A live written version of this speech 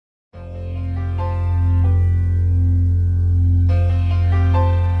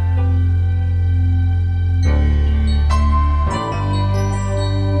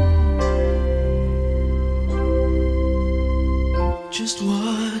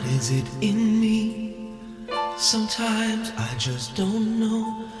What is it in me? Sometimes I just don't know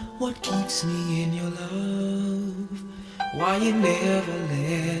what keeps me in your love. Why you never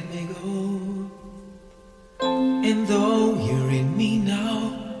let me go. And though you're in me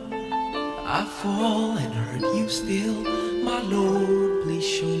now, I fall and hurt you still. My Lord, please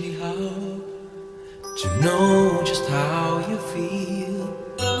show me how to know just how you feel.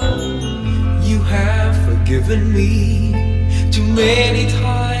 You have forgiven me too many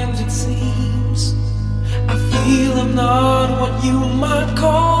times it seems. I feel I'm not what you might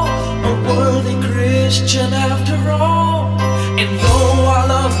call a worthy Christian after all. And though I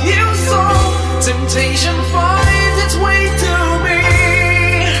love you so, temptation finds its way to me.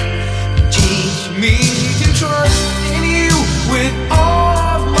 Teach me to trust in you with all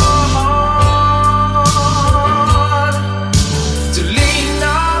of my heart, to lean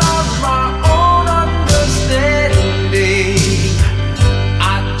not on my own understanding. I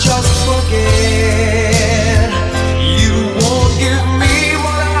just forget you won't give me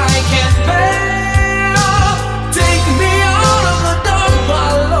what I can't bear. Take me out of the dark, my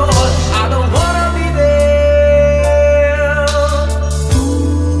Lord, I don't wanna be there.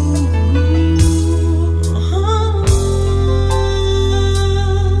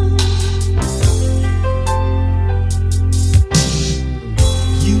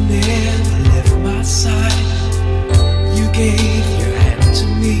 You never left my side. You gave your hand to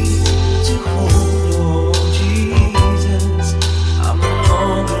me to hold. Oh Jesus, I'm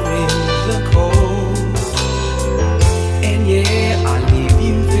hunger in the cold. And yeah, I leave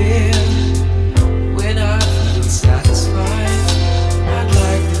you there when I feel satisfied. I'd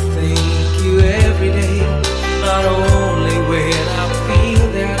like to thank you every day, not only when I feel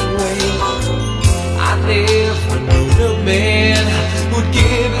that way. I never knew the man who'd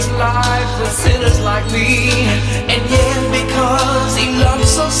give his life for sinners like me. And yet because he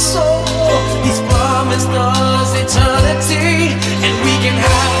loves us so, he's promised us eternity. And we can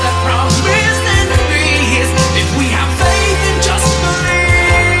have that promise and be his if we have faith and just believe.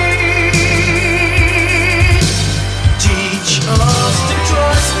 Teach us to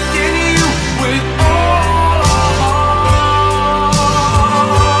trust in you with all our heart,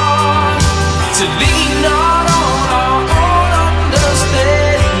 to lean not on our own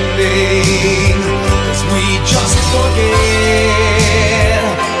understanding, 'cause we just forget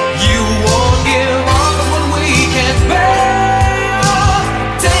you won't give us what we can't bear.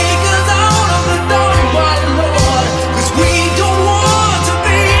 Take us out of the dark, my Lord, 'cause we don't want to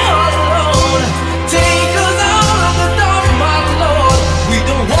be alone. Take us out of the dark, my Lord, we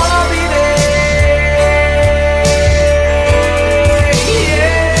don't wanna be there.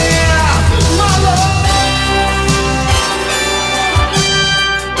 Yeah, my Lord.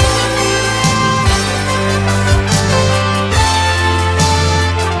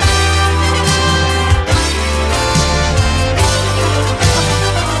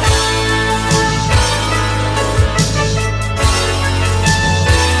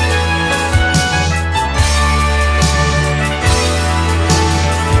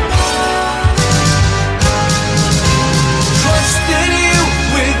 Trust in you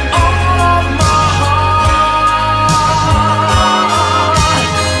with all of my heart.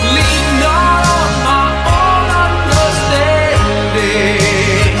 Lean not on my own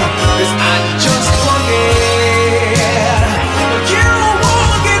understanding, 'cause I just forget you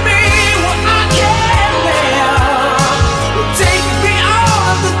won't give me what I can't bear. Take me out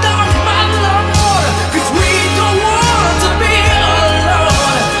of the dark, my Lord, 'cause we don't want to be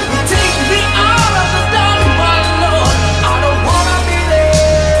alone. Take me out of the dark, my Lord, I don't wanna be there.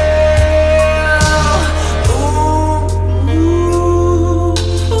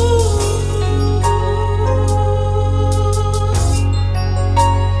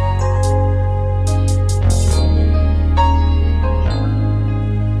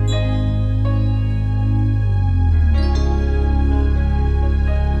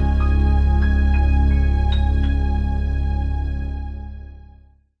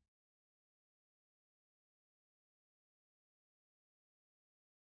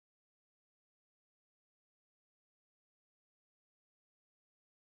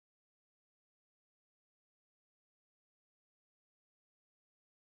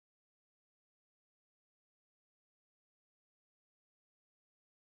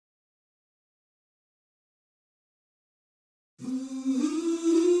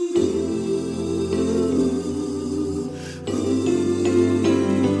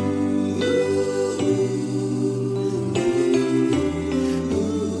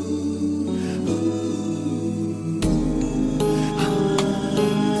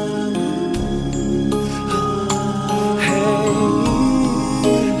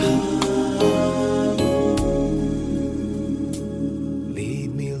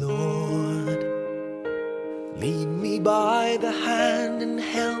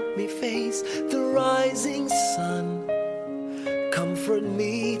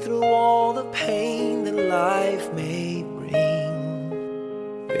 me through all the pain that life may bring.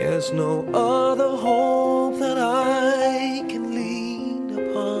 There's no other hope that I can lean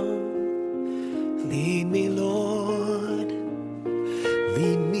upon. Lead me, Lord,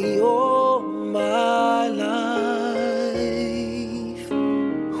 lead me all my life.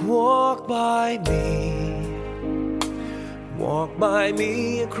 Walk by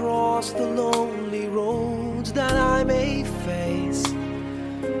me across the lonely roads that I may face.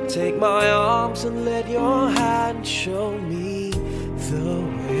 Take my arms and let your hand show me the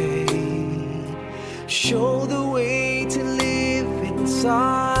way. Show the way to live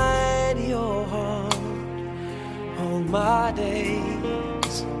inside your heart all my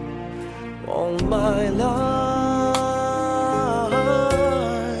days, all my life.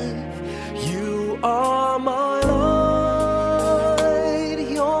 You are my light,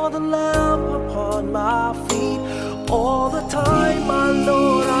 you're the lamp upon my feet. All the time, my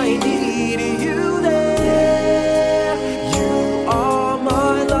Lord, I need you there. You are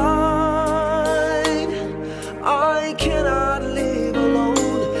my light, I cannot live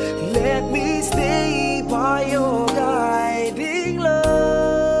alone. Let me stay by your guiding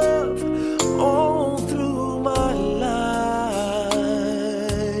love all through my life.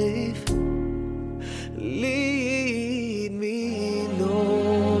 Lead me,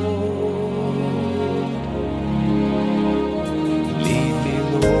 Lord. Lead me,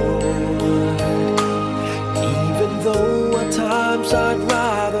 Lord. Even though at times I'd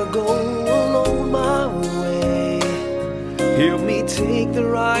rather go alone my way, help me take the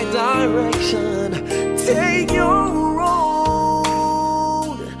right direction. Take your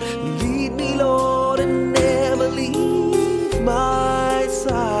road. Lead me, Lord, and never leave my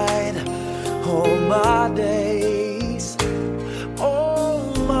side. All my days, all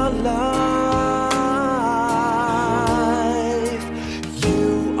my life.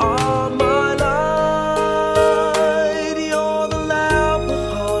 You are my light, you're the lamp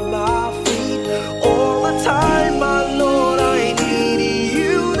upon my feet. All the time, my Lord, I need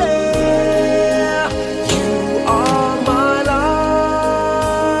you there. You are my light,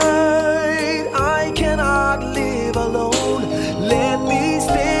 I cannot live alone. Let me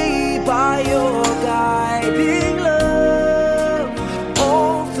stay by your guiding love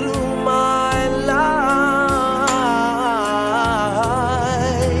all through my life.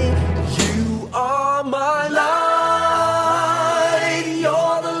 You are my light,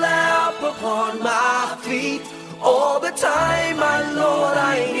 you're the lamp upon my feet. All the time, my Lord,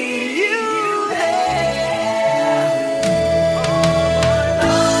 I need you there.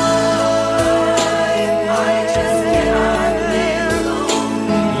 I just cannot live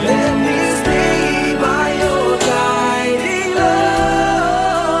alone. Let me stay by your guiding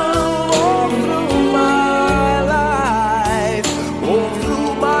love all through my life, all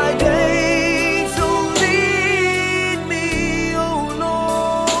through my days. So lead me, oh Lord.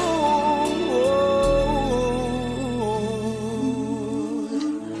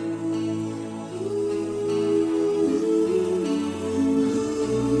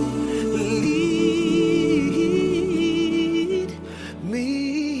 Lead me.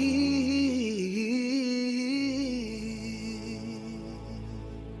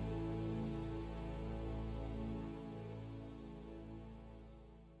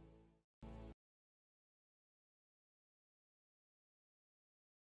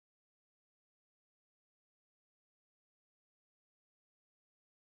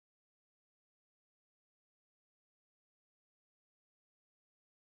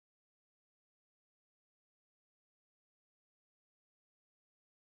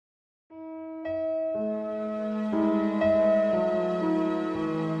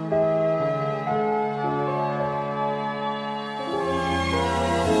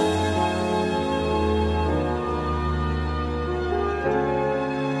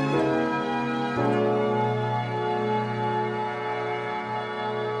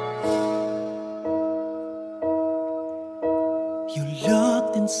 You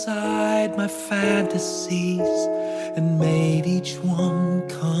looked inside my fantasies and made each one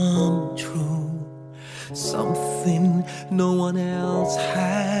come true. Something no one else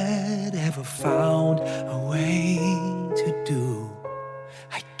had ever found a way to do.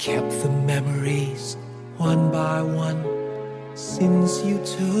 I kept the memories one by one since you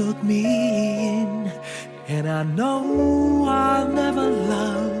took me in, and I know I'll never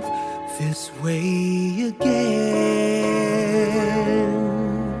love this way again.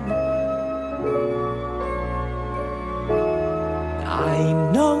 I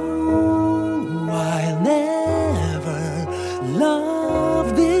know I'll never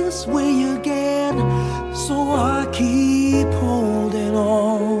love this way again, so I keep holding on.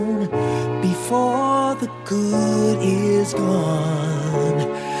 the good is gone.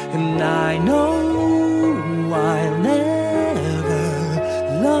 And I know I'll never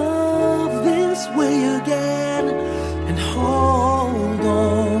love this way again. And hold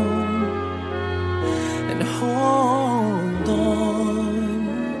on, and hold on,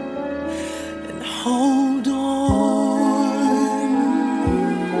 and hold on.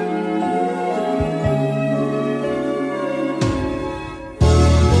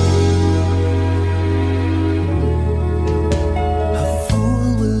 A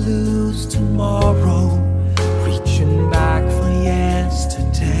fool will lose tomorrow, reaching back for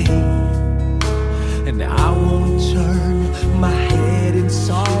yesterday. And I won't turn my head in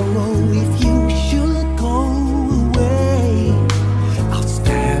sorrow if you should go away. I'll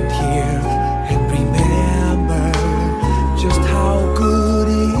stand here and remember just how good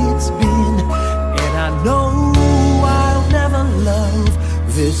it's been. And I know I'll never love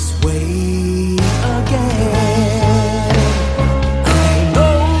this way again. I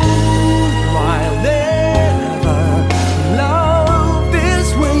know I'll never love this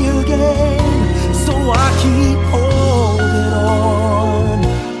way again. So I keep holding on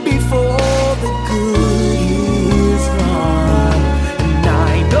before the good is gone. And I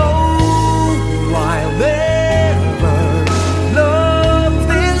know I'll never love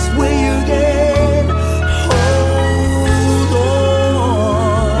this way again. Hold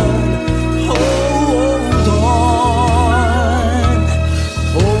on, hold on,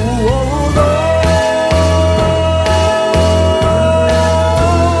 hold on.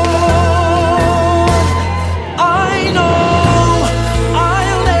 I know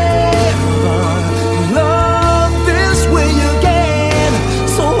I'll never love this way again.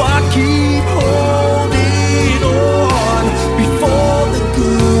 So I keep holding on before the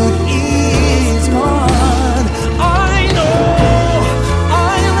good is gone. I know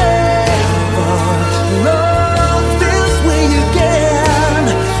I'll never love this way again.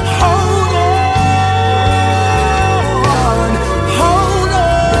 Hold on, hold on,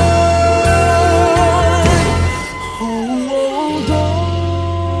 hold on.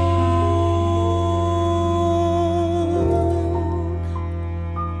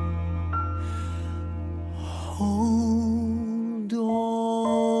 Hold on.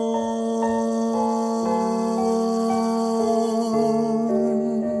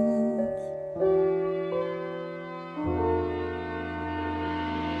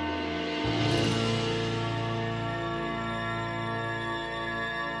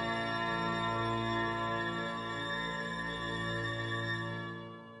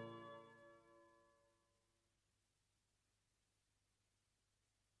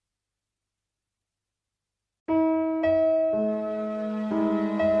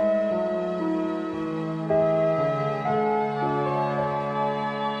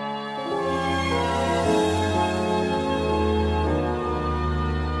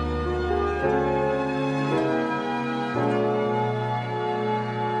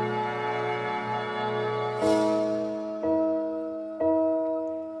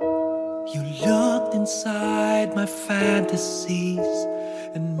 You looked inside my fantasies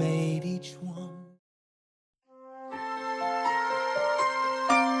and made each one.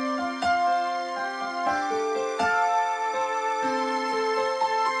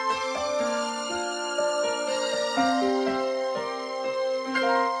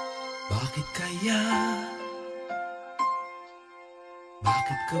 Bakit kaya?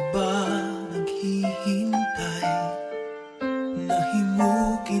 Bakit ka ba naghihintay?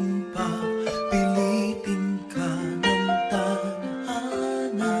 Nahimukin pa, pilitin ka ng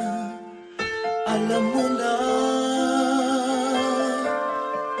tadhana. Alam mo na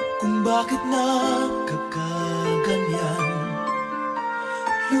kung bakit nagkakaganyan.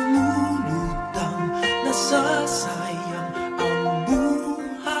 Lumulutang, nasasayang ang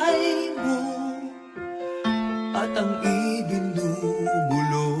buhay mo at ang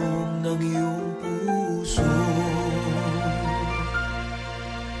ibinubulong ng iyong puso.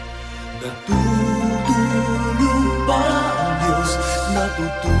 Natutulog ba ang Diyos?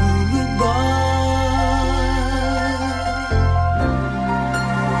 Natutulog ba?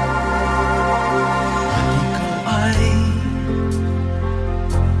 At ikaw ay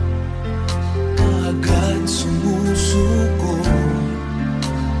kaagad sumusuko.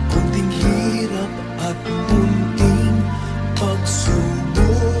 Kunting hirap at munting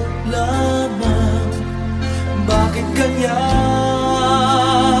pagsubok lamang. Bakit ganyan?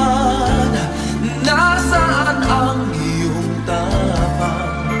 Nasaan ang iyong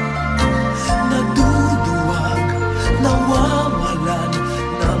tapang? Naduduwag, nawawalan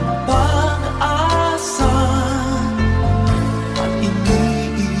ng pag-asa. At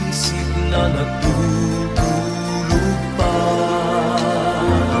iniisip na natulog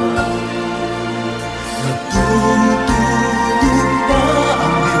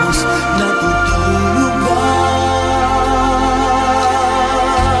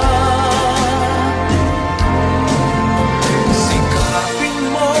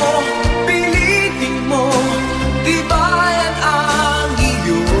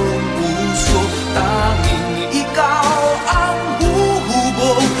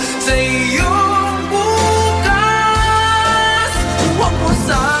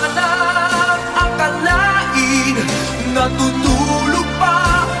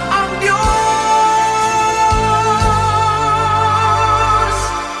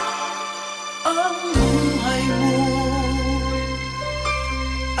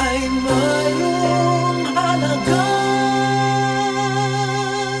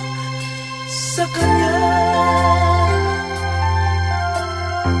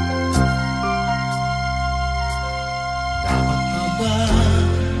Dapat pa ba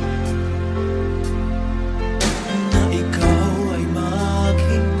na ikaw ay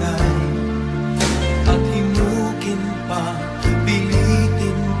maghintay at himukin pa,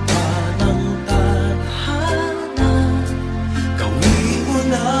 pilitin pa ng tadhana? Gawin mo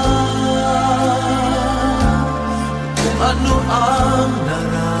na kung ano ang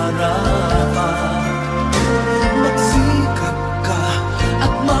nararapat. Magsikap ka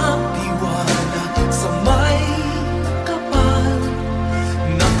at magtiwala sa may kapal.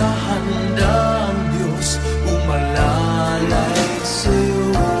 Nakahanda ang Diyos umalalay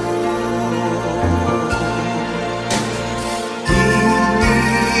sa'yo.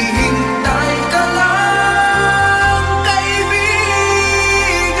 Hinihintay ka lang,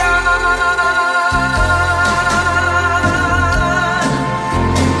 kaibigan.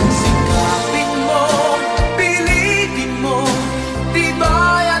 Sikapin mo, pilitin mo,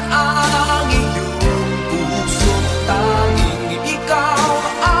 tibayan ang iyong puso. Tanging ikaw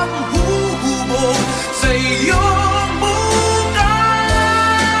ang huhubog sa iyong bukas.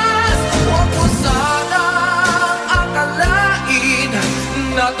 Huwag mo sanang akalain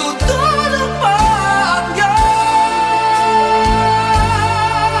na tutulong pa ang Diyos.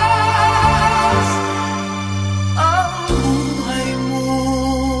 Ang buhay mo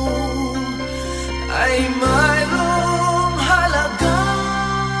ay mayroong halaga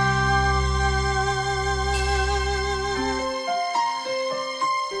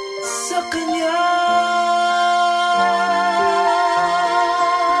sa Kanya.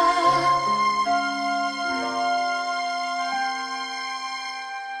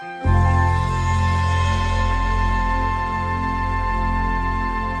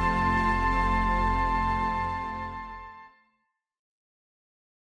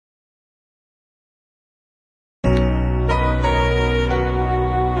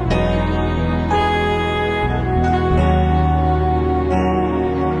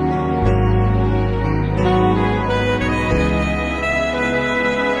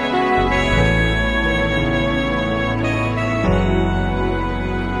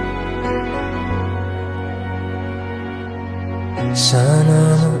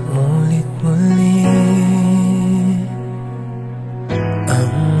 Sana maulit muli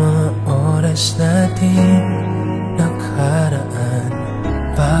ang mga oras natin nakaraan.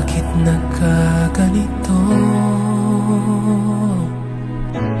 Bakit nagkaganito?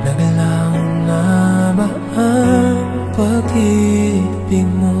 Nagalaw na ba ang pag-ibig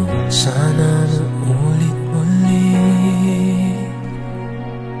mo? Sana maulit muli.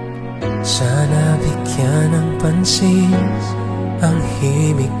 Sana bigyan ng pansin ang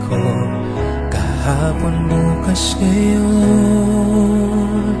himig ko kahapon, bukas, ngayon.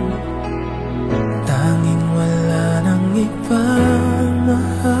 Tanging wala nang ibang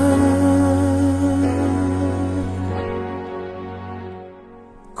mahal.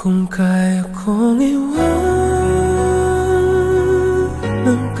 Kung kaya kong iwanan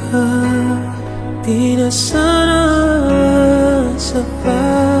ka, di na sana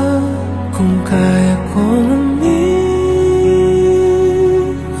sapat. Kung kaya kong umiwas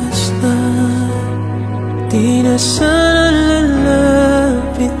na, di na sana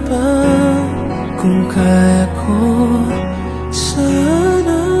lalapit pa. Kung kaya ko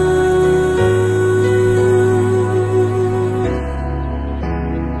sana.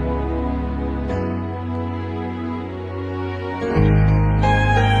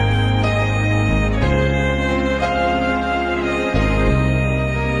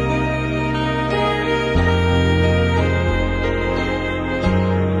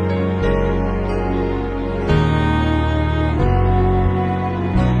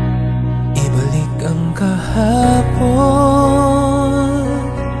 Kahapon,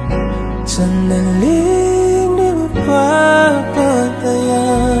 sandaling di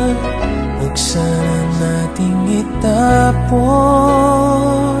mapapatayan. Huwag sana nating itapon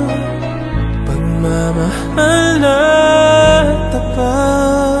pagmamahal na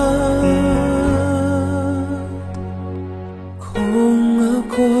tapat. Kung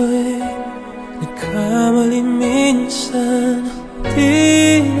ako'y nagkamali minsan,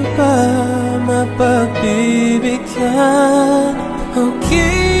 di na ba mapagbibigyan? O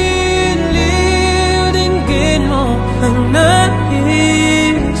giliw dinggin mo ang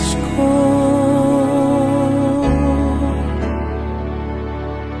nais ko.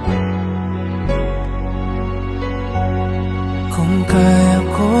 Kung kaya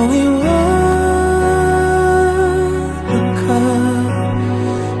kong iwanan ka,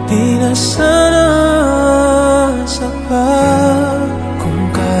 di na sana sapat. Kung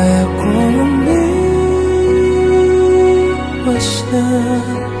kaya kong umiwas na,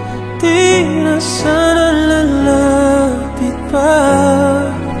 di na sana lalapit pa.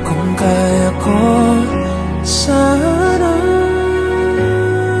 Kung kaya ko sana,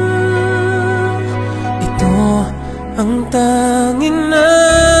 ito ang tanging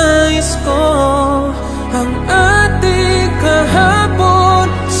nais ko. Ang ating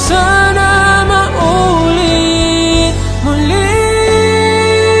kahapon sana maulit muli.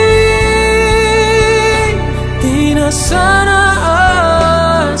 Di na sana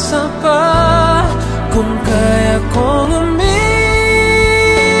asa pa. Kung kaya kong umiwas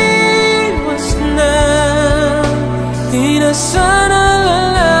na, di na sana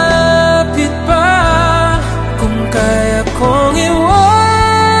lalapit pa. Kung kaya kong iwanan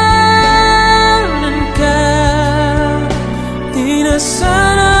ka, di na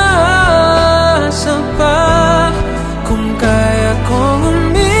sana asa pa. Kung kaya kong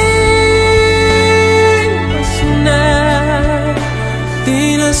umiwas na,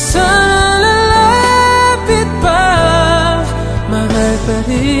 di na sana lalapit pa. Mahal pa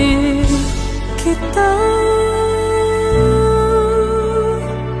rin kita.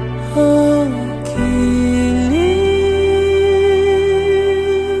 Ang giliw,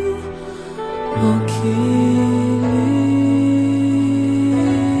 ang giliw.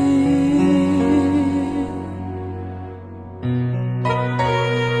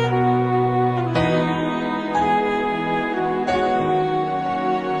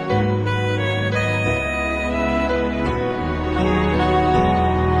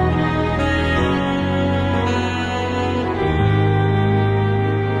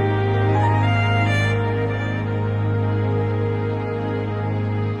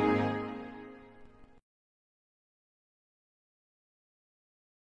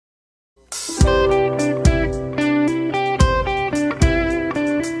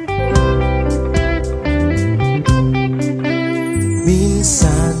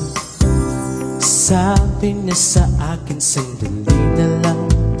 Minsan, sabi niya sa akin, sandali na lang.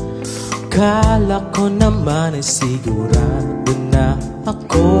 Kala ko naman ay sigurado na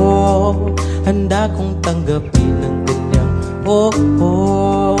ako. Handa kong tanggapin ang kanyang oo.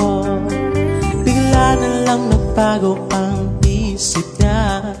 Bigla na lang nagbago ang isip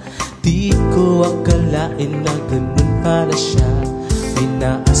niya. Di ko akalain na ganun pala siya.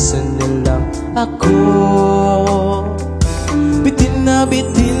 Inaasan niya lang ako. Bitin na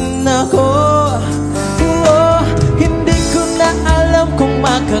ako. Hindi ko na alam kung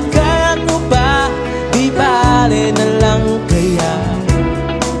makakaya ko ba. Di bale na lang kaya.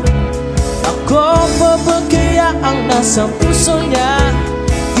 Ako pa ba kaya ang nasa puso niya?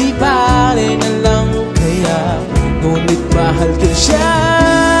 Di bale na lang kaya. Ngunit mahal ko siya.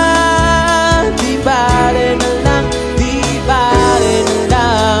 Di bale na lang, di bale na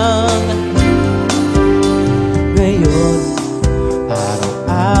lang. Ngayon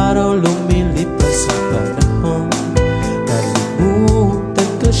araw-araw lumilipas ang panahon. Nalimutan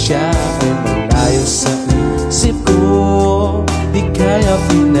ko siya, ay malayo sa isip ko. Di kaya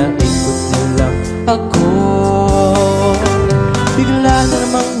pinaikot na lang ako. Bigla na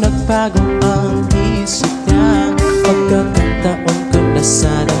namang nagbago ang isip niya. Pagkakataon ko na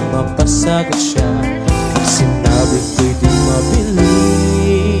sanang mapasagot siya. Sinabi ko'y di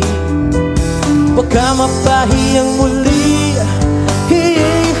mabili, baka mapahiyang muli.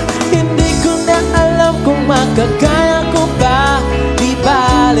 Hindi ko na alam kung makakaya ko ba. Di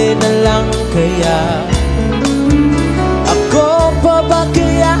bale na lang kaya. Ako pa ba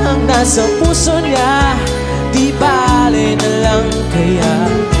kaya ang nasa puso niya? Di bale na lang kaya.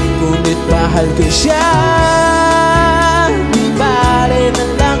 Ngunit mahal ko siya. Di bale na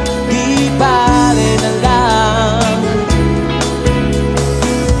lang, di bale na lang.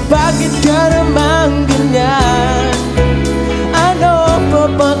 Bakit ka naman ganyan? Ano pa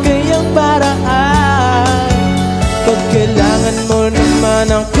ba kayang paraan? Pag kailangan mo naman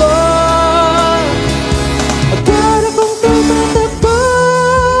ako, akala kong tumatakbo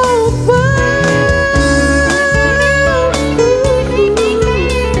pa.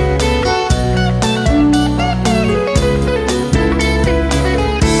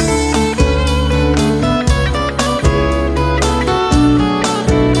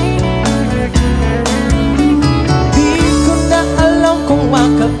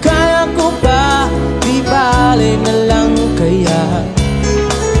 Makakaya ko ba? Di bale na lang kaya.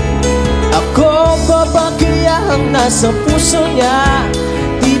 Ako pa ba kaya ang nasa puso niya?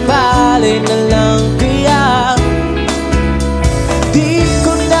 Di bale na lang kaya. Di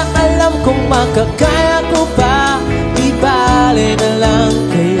ko na alam kung makakaya ko ba. Di bale na lang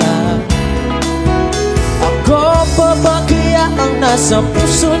kaya. Ako pa ba kaya ang nasa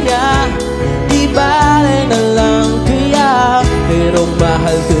puso niya? Di bale na lang kaya. merong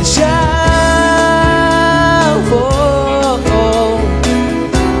mahal ka siya.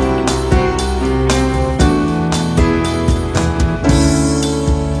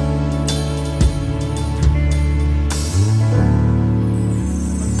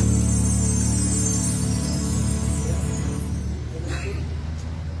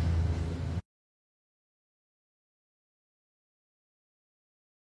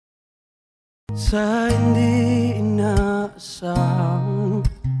 Sa hindi inaasahang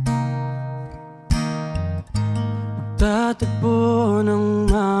pagtatagpo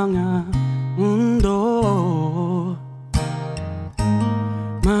ng mga mundo,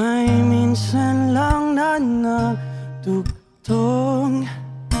 may minsan lang na nagtugtong,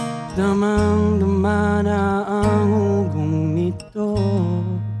 damang-dama na ang ugong nito.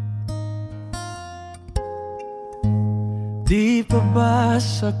 Di pa ba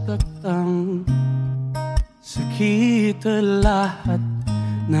saktaktang sakit lahat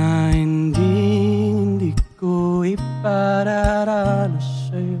na hindi ko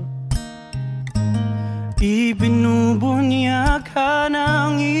ipararanas sa'yo? Ibinubunyag ka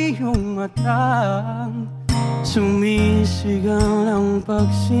ng iyong matang, sumisigaw ng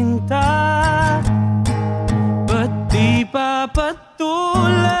pagsinta. Ba't di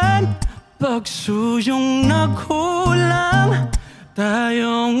papatulan pagsuyong naghulang,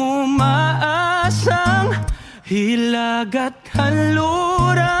 tayong umaasang hilag at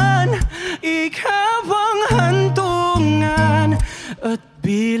kanluran. Ikaw ang hantungan at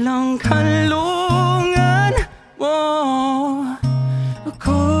bilang kanlungan mo,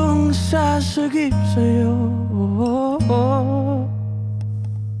 akong sasagip sa'yo.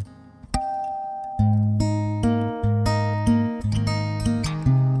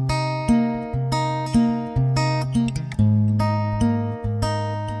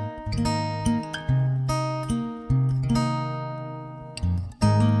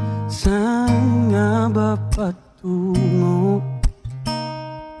 Saan nga ba patungo?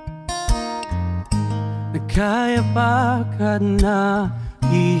 Nagkaya pa ka na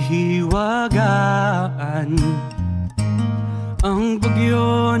hihiwagaan ang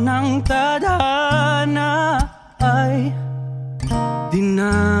bagyo ng tadhana ay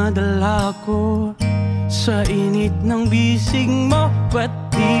dinadala ko sa init ng bisig mo. Ba't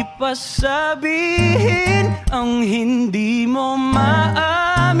di pa sabihin ang hindi mo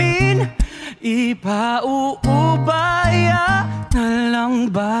maamin? Ipauubaya na lang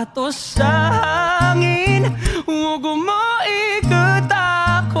bato sa hangin. Huwag mo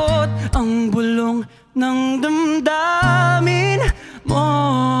ikatakot ang bulong ng damdamin mo.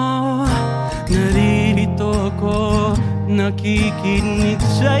 Naririto ko, nakikinig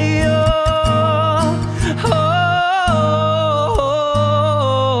sa'yo.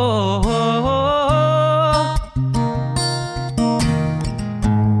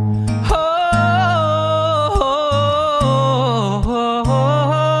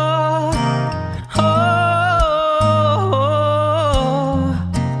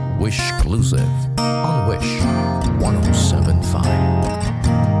 Exclusive on Wish 107.5.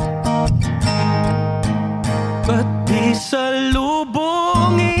 Ba't di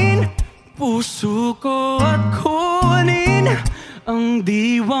salubungin puso ko at kunin ang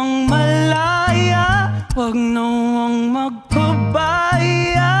diwang malaya? Wag nawang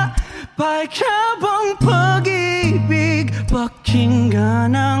magpabaya, paikabang pag-ibig,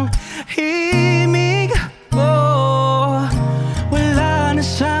 pakinggan ang himig ko. Wala na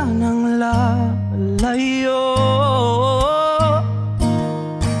sanang lalayo,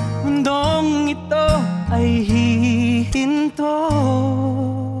 mundong ito ay hihinto.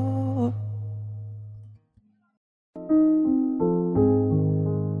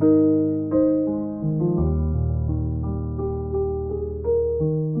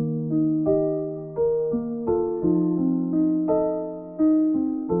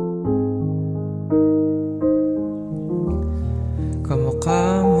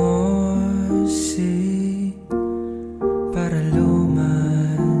 Kamukha mo si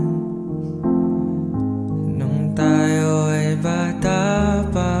Paraluman nung tayo ay bata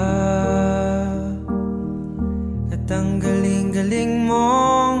pa, at ang galing-galing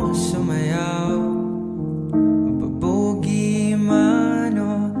mong sumayaw, mapabugi man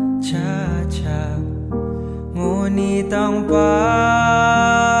o cha-cha. Ngunit ang paborito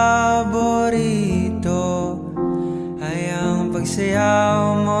ay ang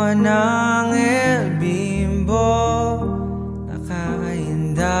pagsayaw mo ng El Bimbo.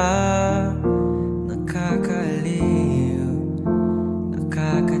 Nakakainda, nakakaliw,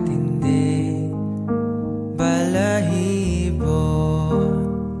 nakakatindi, balahibo.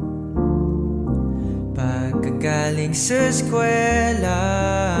 Pagkagaling galing sa eskwela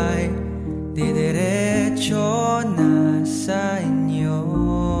ay didiretso na sa inyo.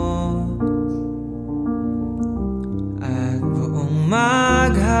 At buong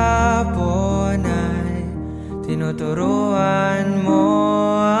maghapon ay tinuturuan mo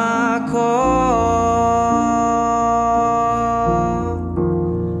ako.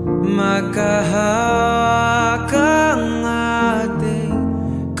 Magkahawak ang ating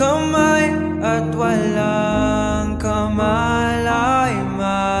kamay at walang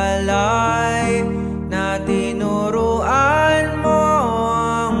kamalay-malay na tinuruan mo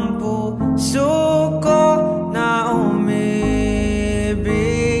ang puso ko na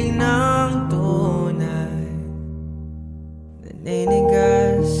umibig ng tunay.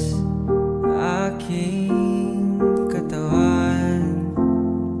 Naninigas aking katawan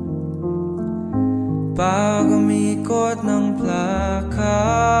pag umikot ng plaka,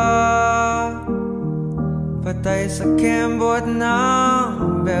 patay sa kembot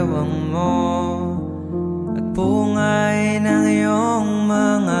ng bewang mo at pungay ng iyong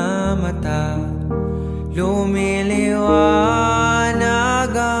mga mata.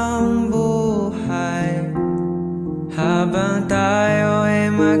 Lumiliwanag ang buhay habang tayo ay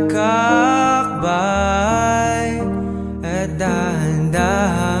magkakbay at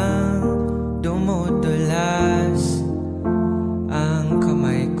dahan-dahan dumudulas ang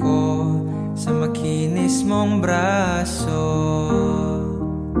kamay ko sa makinis mong braso.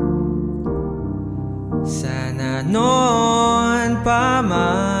 Sana noon pa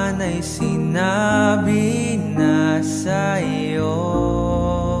man ay sinabi na sa'yo,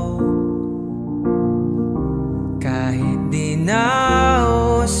 kahit di na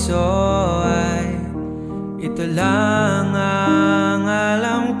uso ay ito lang ang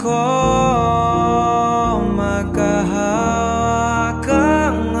alam ko. Magkahawak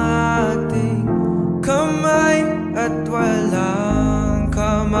ang ating kamay at walang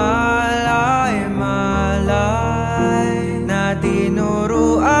kamalay-malay na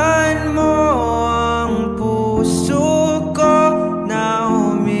tinuruan mo ang puso ko na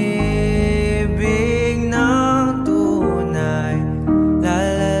umibig ng tunay. La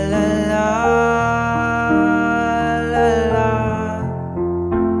la la la,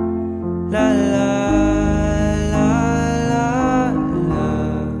 la la, la la.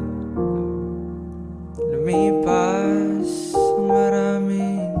 Lumipas ang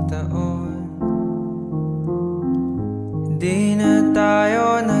maraming taon, di na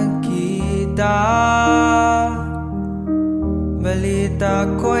tayo nagkita. Balita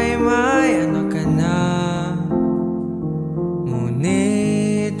ko'y may anak ka na,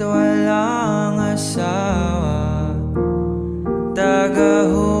 ngunit walang asawa.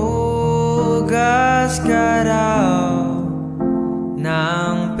 Tagahugas ka raw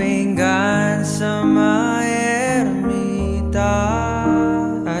ng pinggan sa may ermita.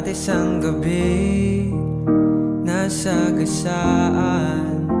 At isang gabi nasa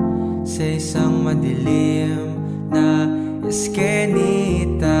gasaan sa isang madilim na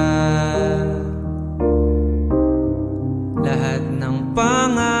eskenita. Lahat ng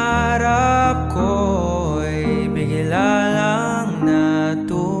pangarap ko'y bigla lang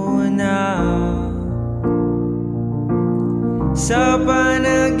natunaw. Sa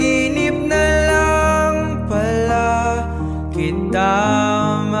panaginip na lang pala kita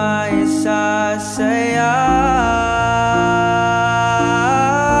maisasayaw.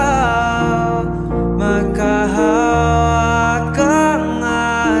 Magkahawak ang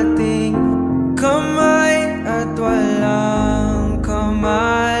ating kamay at walang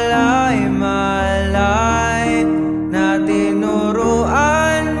kamalay-malay na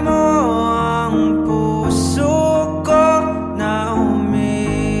tinuruan mo ang puso ko na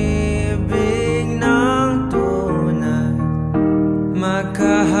umibig ng tunay.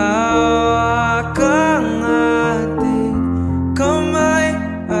 Magkahawak ang ating kamay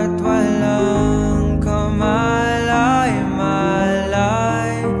at walang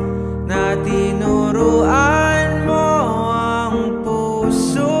kamalay-malay na tinuruan mo ang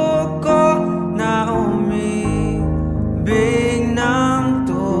puso ko na umibig ng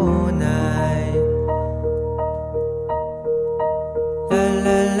tunay. La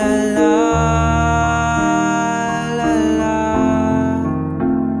la la la, la la,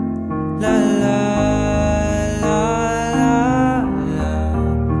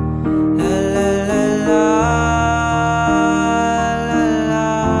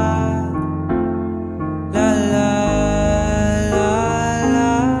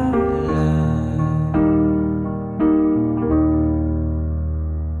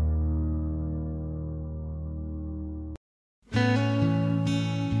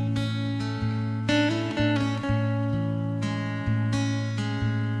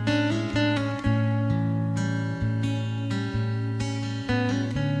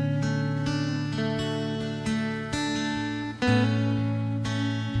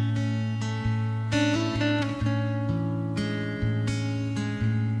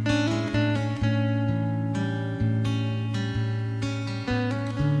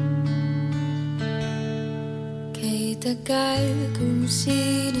 tagal kong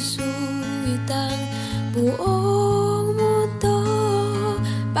sinusulit ang buong mundo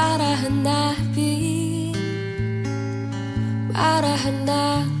para hanapin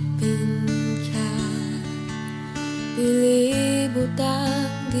ka. Pilibot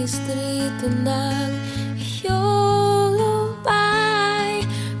ang distrito ng iyong lumpay,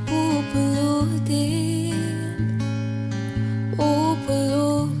 pupulutin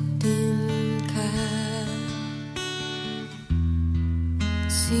ka.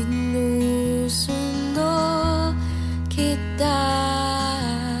 Sinusundo kita,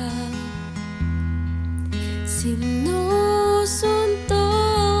 sinusundo.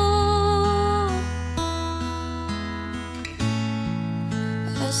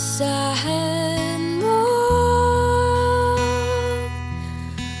 Asahan mo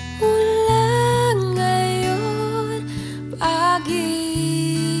mula ngayon,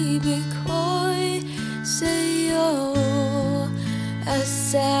 pag-ibig ko'y sa'yo.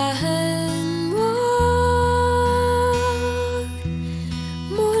 Asahan mo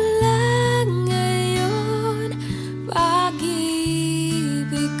mula ngayon,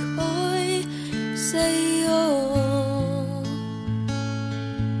 pag-ibig ko'y sa'yo.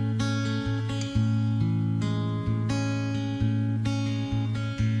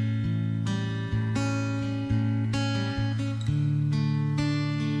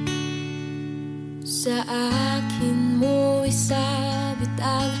 Sa akin mo isabit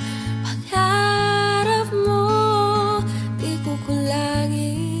ang pangarap mo, di ko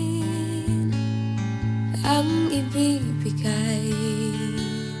kulangin ang ibibigay.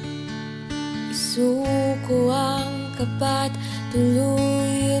 Isuko ang kapat,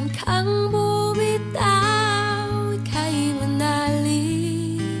 tuluyan kang bumitaw. Ika'y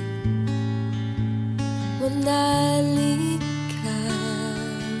manali ka.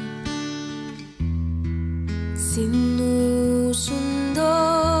 Sinusundo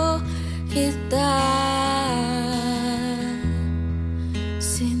kita,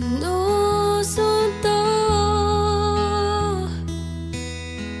 sinusundo.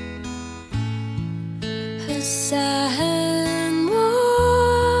 Asahan mo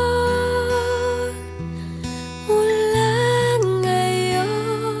mula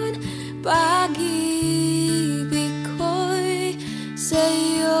ngayon, pag-ibig ko'y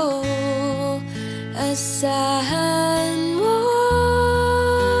sa'yo. Asahan mo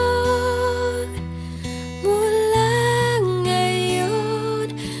mula ngayon,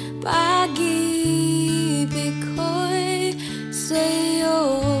 pag-ibig ko'y sa'yo.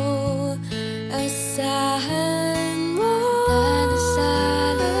 Asahan mo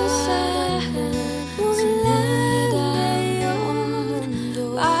mula ngayon,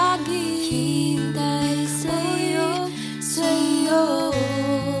 paghihintay sa'yo.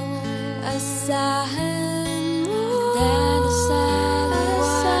 Asahan mo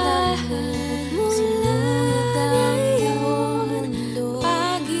mula ngayon,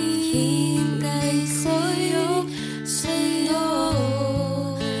 paghihintay sa'yo.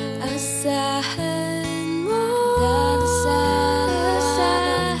 Asahan mo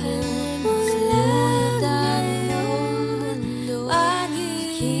mula ngayon,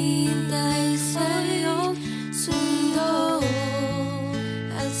 paghihintay sa'yo.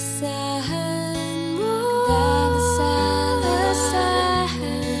 Asahan mo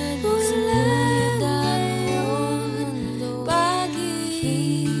mula ngayon,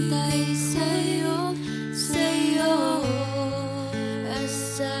 paghihintay sa'yo.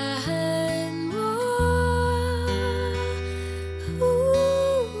 Asahan mo.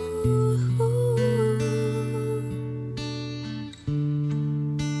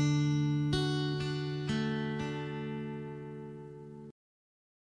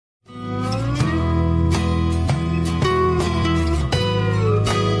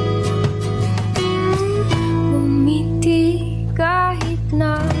 Umiti kahit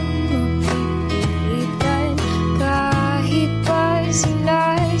na mapipilitan, kahit pa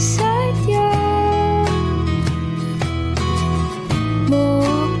sinasadya mo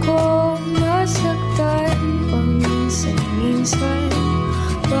akong masaktan paminsan-minsan,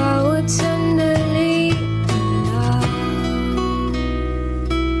 bawat sandali na lang.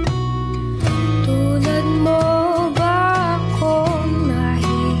 Tulad mo ba akong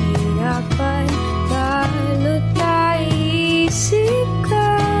nahihirapan, lalo't naisip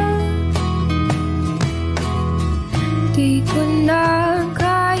ka? Di ko na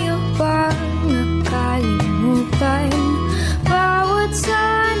kaya pa nakalimutan, bawat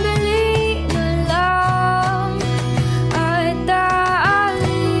sandali na lang at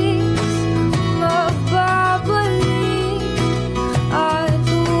aalis, magbabalik at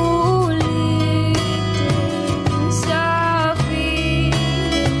uulitin sa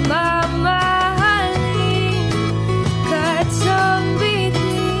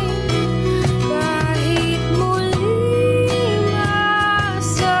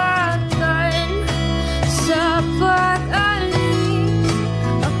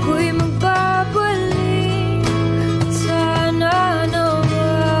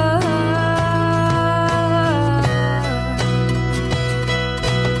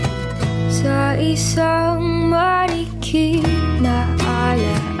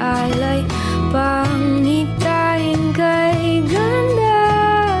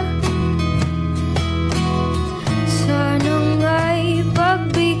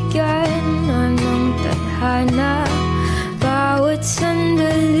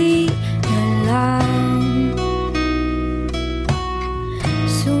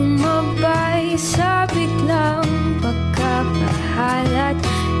sa biglang pagkakahalat,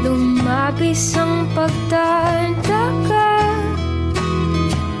 lumabis ang pagtataka.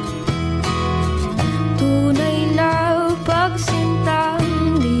 Tunay na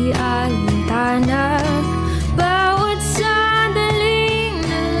pagsintang di alintana, bawat sandaling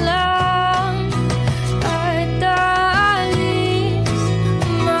na lang at aalis,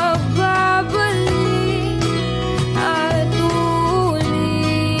 magbabalik at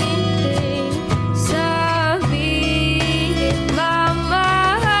ulitin, sabihin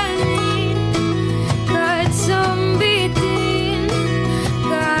mamahalin kahit sambitin,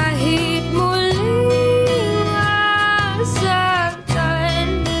 kahit muling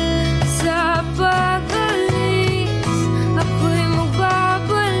masaktan. Sa pag-alis, ako'y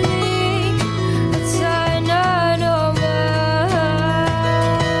magbabalik at sana naman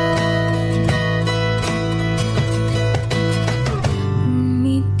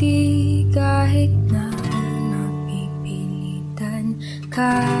umiti kahit na napipilitan,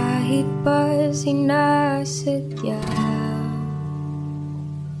 kahit pa sinasadya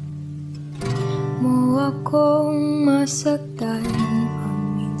mo akong masaktan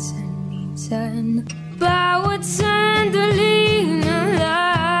paminsan-minsan. Bawat sandali na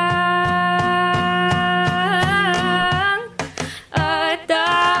lang at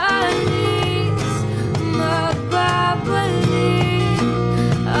aalis, magbabalik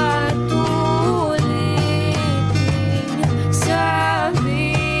at ulitin,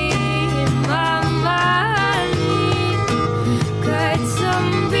 sabihin mamahalin kahit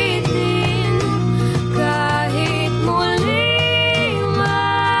sambitin, kahit muling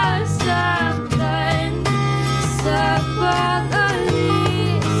masaktan. Sa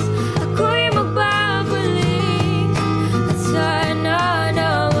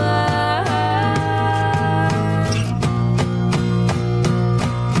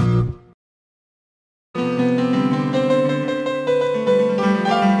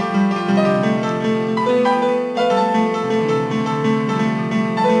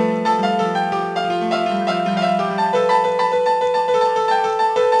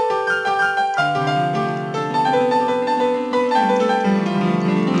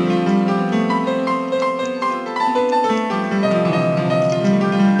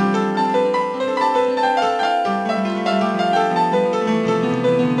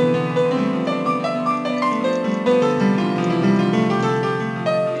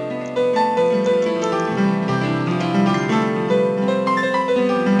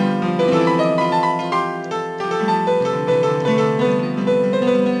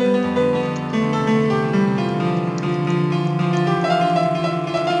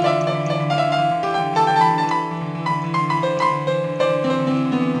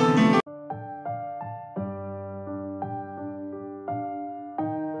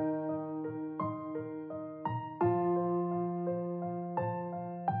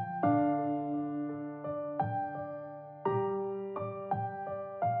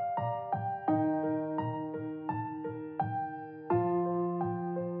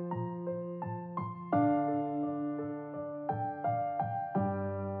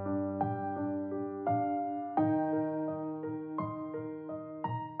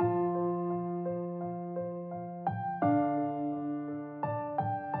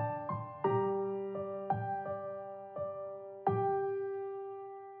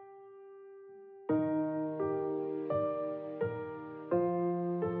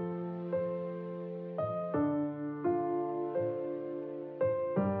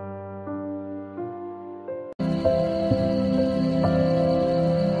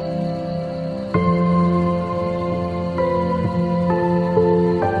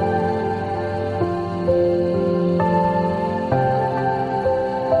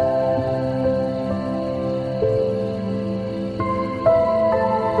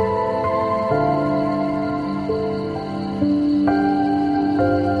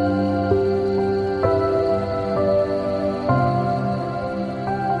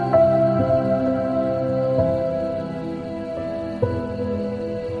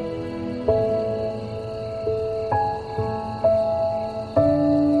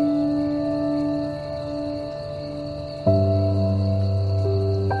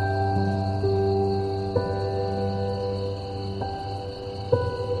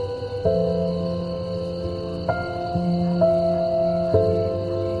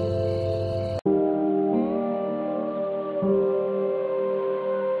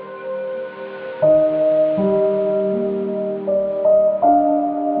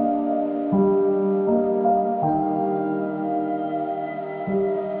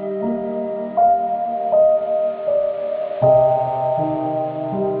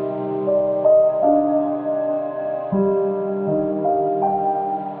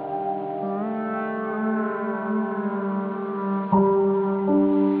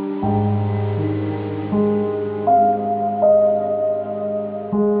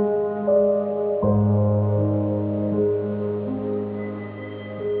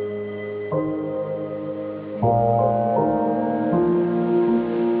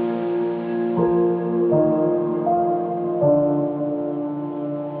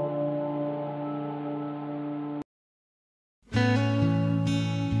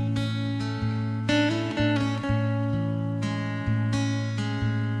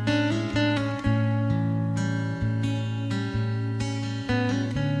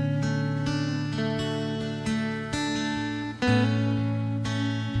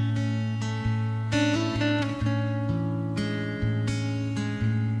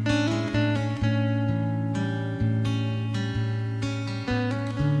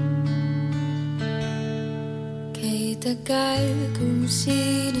tagal kong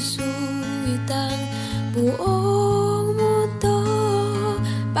sinusulit ang buong mundo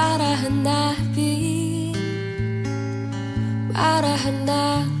para hanapin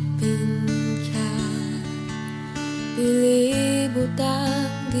ka. Pilibot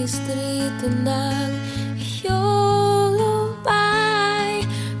ang distrito ng iyong lumpay,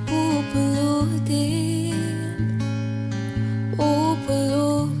 pupulutin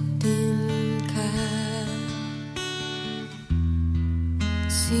ka.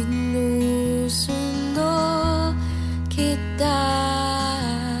 Sinusundo kita,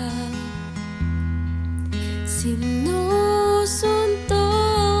 sinusundo.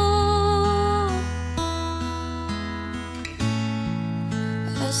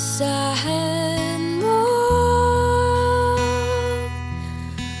 Asahan mo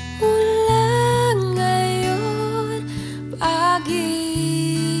mula ngayon,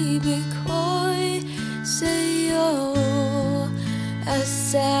 pag-ibig ko'y sa'yo.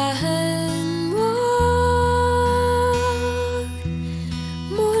 Asahan mo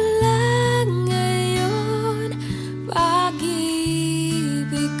mula ngayon,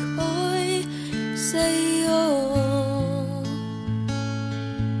 pag-ibig ko'y sa'yo.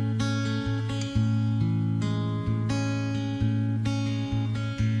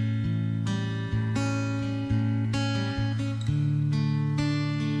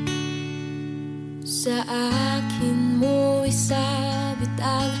 Sa akin mo isabit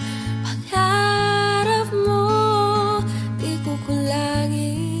ang pangarap mo, di ko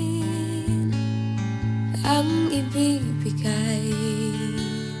kulangin ang ibibigay.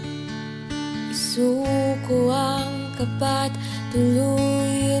 Isuko ang kapat,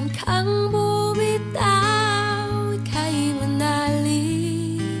 tuluyan kang bumitaw. Ika'y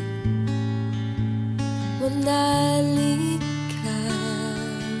manali ka.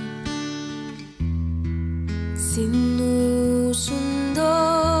 Sinusundo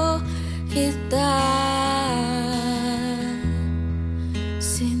kita,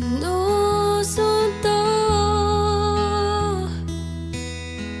 sinusundo.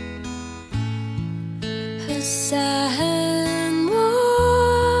 Asahan mo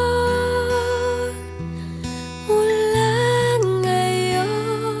mula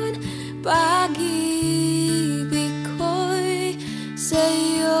ngayon, pag-ibig ko'y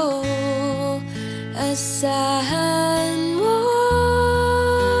sa'yo. Asahan mo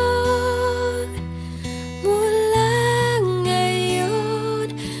mula ngayon,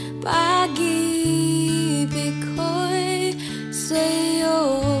 pag-ibig ko'y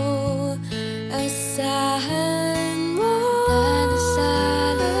sa'yo. Asahan